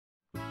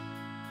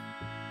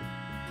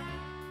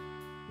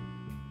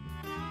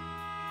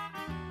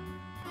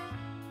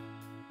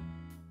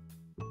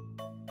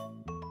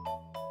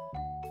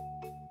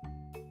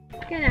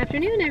Good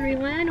afternoon,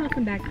 everyone.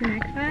 Welcome back to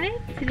Mac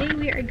 5. Today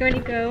we are going to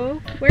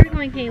go. Where are we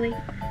going, Haley?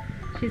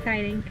 She's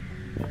hiding.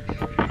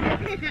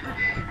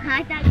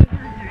 I thought you were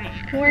going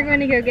around. We're going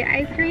to go get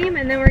ice cream,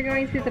 and then we're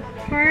going to the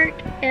park,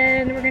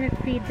 and we're going to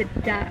feed the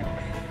ducks.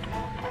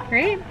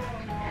 Right?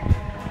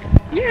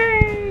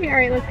 Yay! All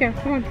right, let's go.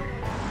 Come on.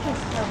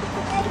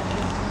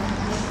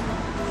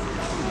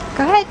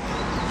 Go ahead.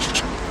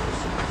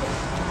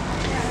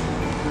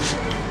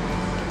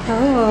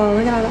 Oh,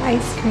 look at all the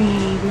ice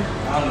cream.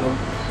 Hello.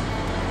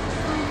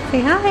 Say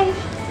hi.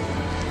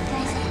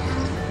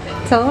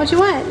 Tell them what you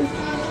want.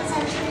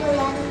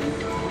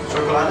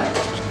 Chocolade?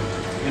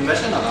 In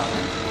welcher Nase?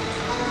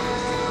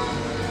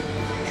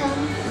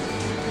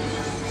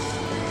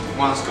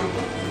 One scoop?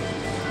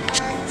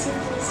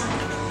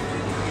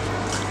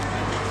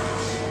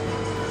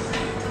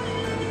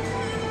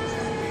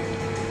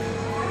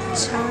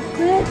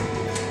 Chocolate.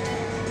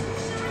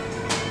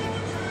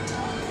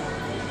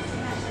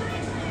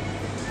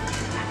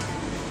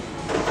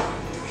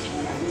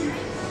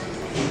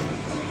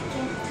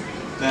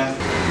 Then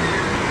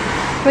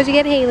What'd you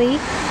get, Haley?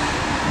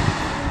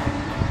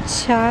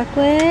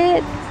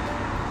 Chocolate.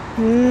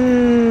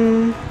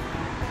 Mmm.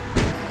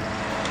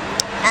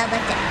 I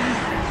like it.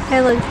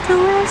 It looks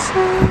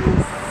delicious.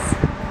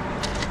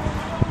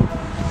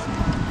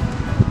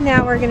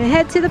 Now we're gonna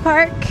head to the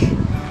park,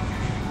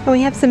 and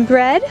we have some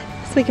bread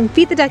so we can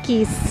feed the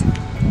duckies.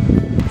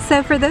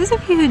 So for those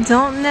of you who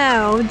don't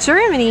know,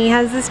 Germany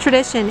has this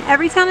tradition.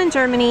 Every town in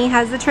Germany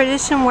has the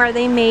tradition where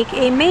they make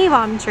a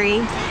Maibaum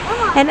tree,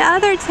 and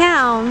other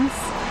towns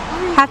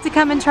have to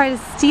come and try to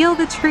steal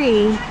the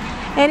tree.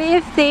 And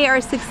if they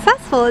are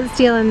successful at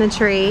stealing the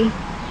tree,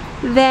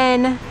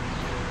 then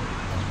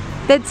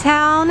the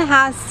town that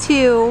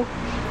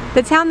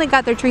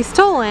got their tree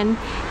stolen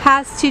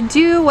has to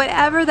do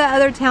whatever the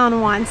other town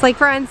wants. Like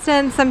for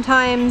instance,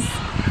 sometimes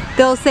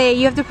they'll say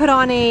you have to put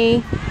on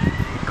a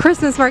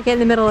Christmas market in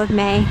the middle of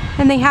May,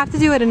 and they have to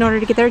do it in order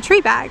to get their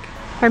tree back,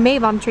 or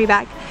Maibaum tree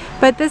back.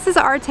 But this is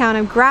our town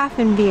of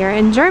Grafenwoehr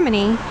in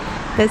Germany.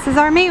 This is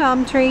our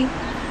Maibaum tree.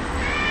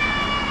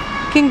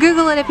 You can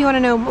Google it if you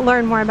want to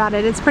learn more about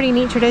it. It's a pretty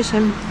neat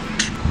tradition.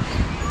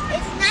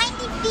 It's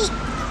 90 feet.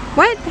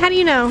 What? How do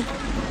you know?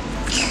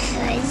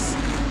 Because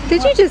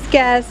Did you just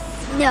guess?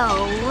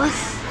 no.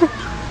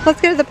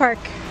 Let's go to the park.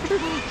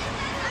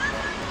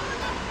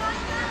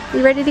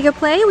 You ready to go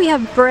play? We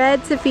have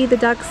bread to feed the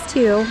ducks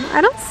too.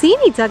 I don't see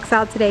any ducks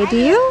out today, do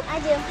you? I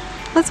do.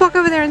 Let's walk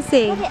over there and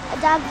see. Look at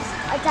a duck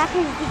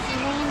is just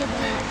landing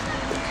there.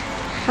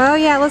 Oh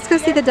yeah, let's go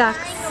see the ducks.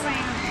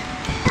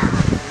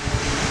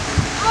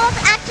 Oh,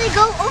 let's actually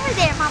go over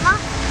there, Mama.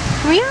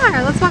 We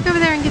are. Let's walk over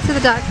there and get to the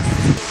ducks.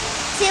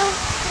 2, 3.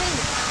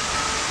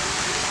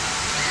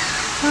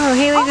 Oh,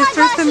 Haley Oh just my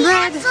threw gosh, some he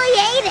bread. actually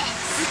ate it.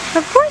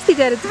 Of course he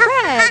did. It's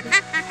bread.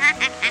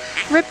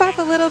 Rip off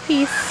a little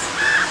piece.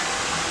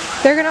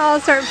 They're gonna all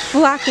start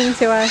flocking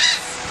to us.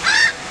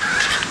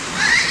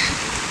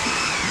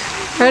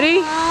 Ready?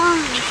 Oh,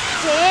 I'm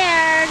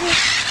scared.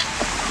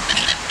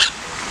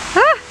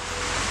 Ah!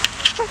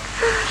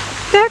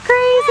 They're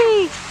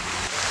crazy.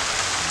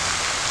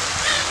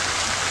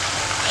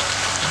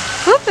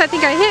 Oops, I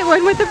think I hit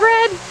one with the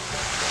bread.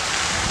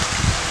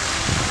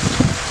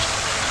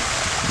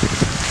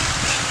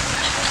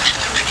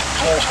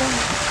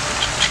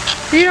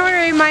 You know what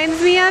it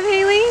reminds me of,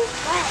 Haley?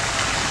 What?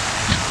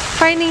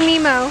 Finding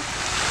Nemo.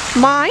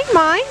 Mine,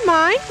 mine,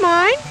 mine,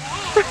 mine.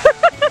 Look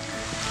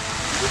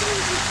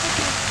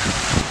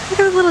at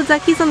those little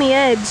duckies on the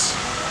edge.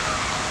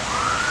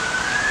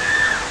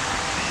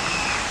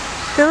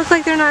 They look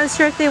like they're not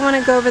sure if they want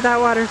to go over that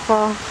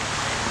waterfall.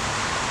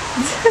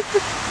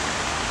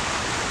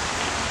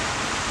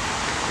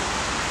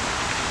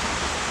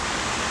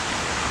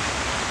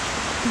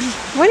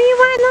 What do you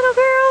want, little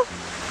girl?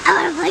 I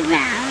want to play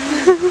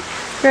ground.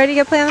 Ready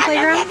to go play on the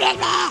playground?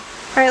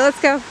 Alright,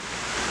 let's go.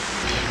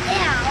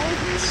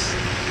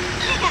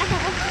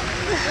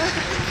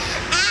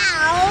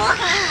 Ow.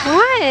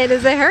 What?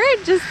 Does it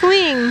hurt? Just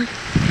swing.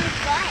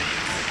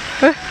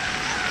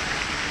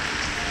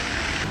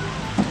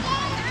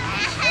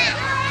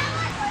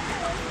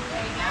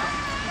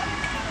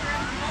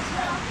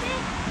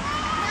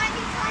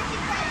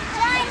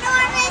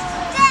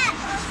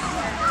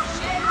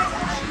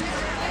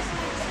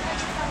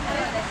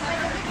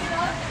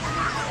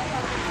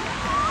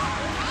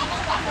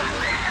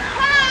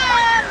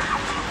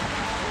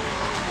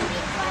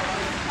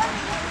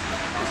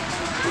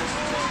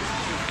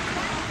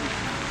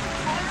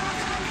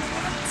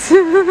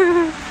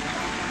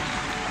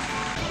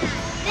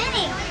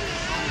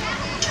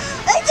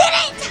 I did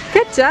it!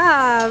 Good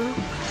job.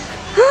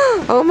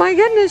 Oh my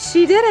goodness,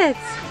 she did it.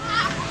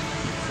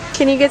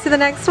 Can you get to the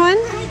next one?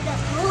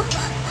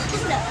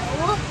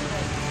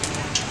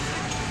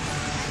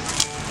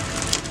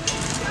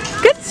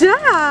 Good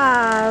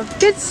job.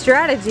 Good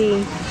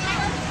strategy.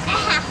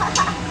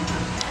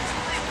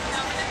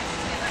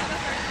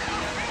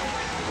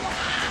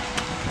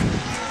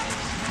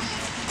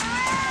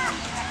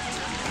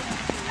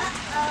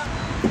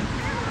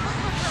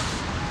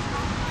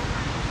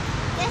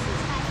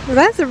 Well,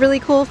 that's a really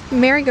cool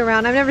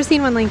merry-go-round. I've never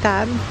seen one like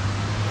that. Oh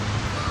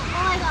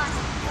my gosh.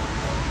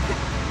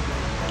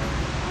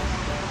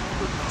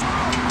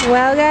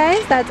 Well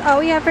guys, that's all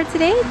we have for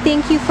today.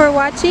 Thank you for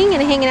watching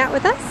and hanging out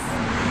with us.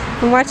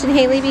 And watching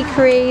Haley be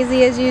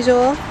crazy as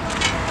usual.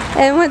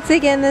 And once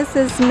again, this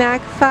is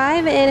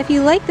Mac5. And if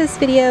you like this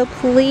video,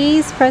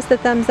 please press the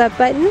thumbs up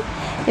button.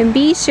 And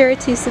be sure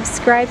to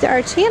subscribe to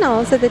our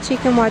channel so that you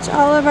can watch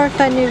all of our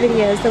fun new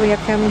videos that we have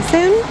coming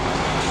soon.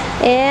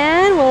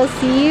 And we'll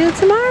see you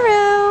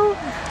tomorrow.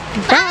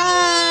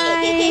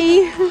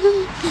 Bye!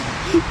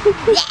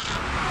 Yeah.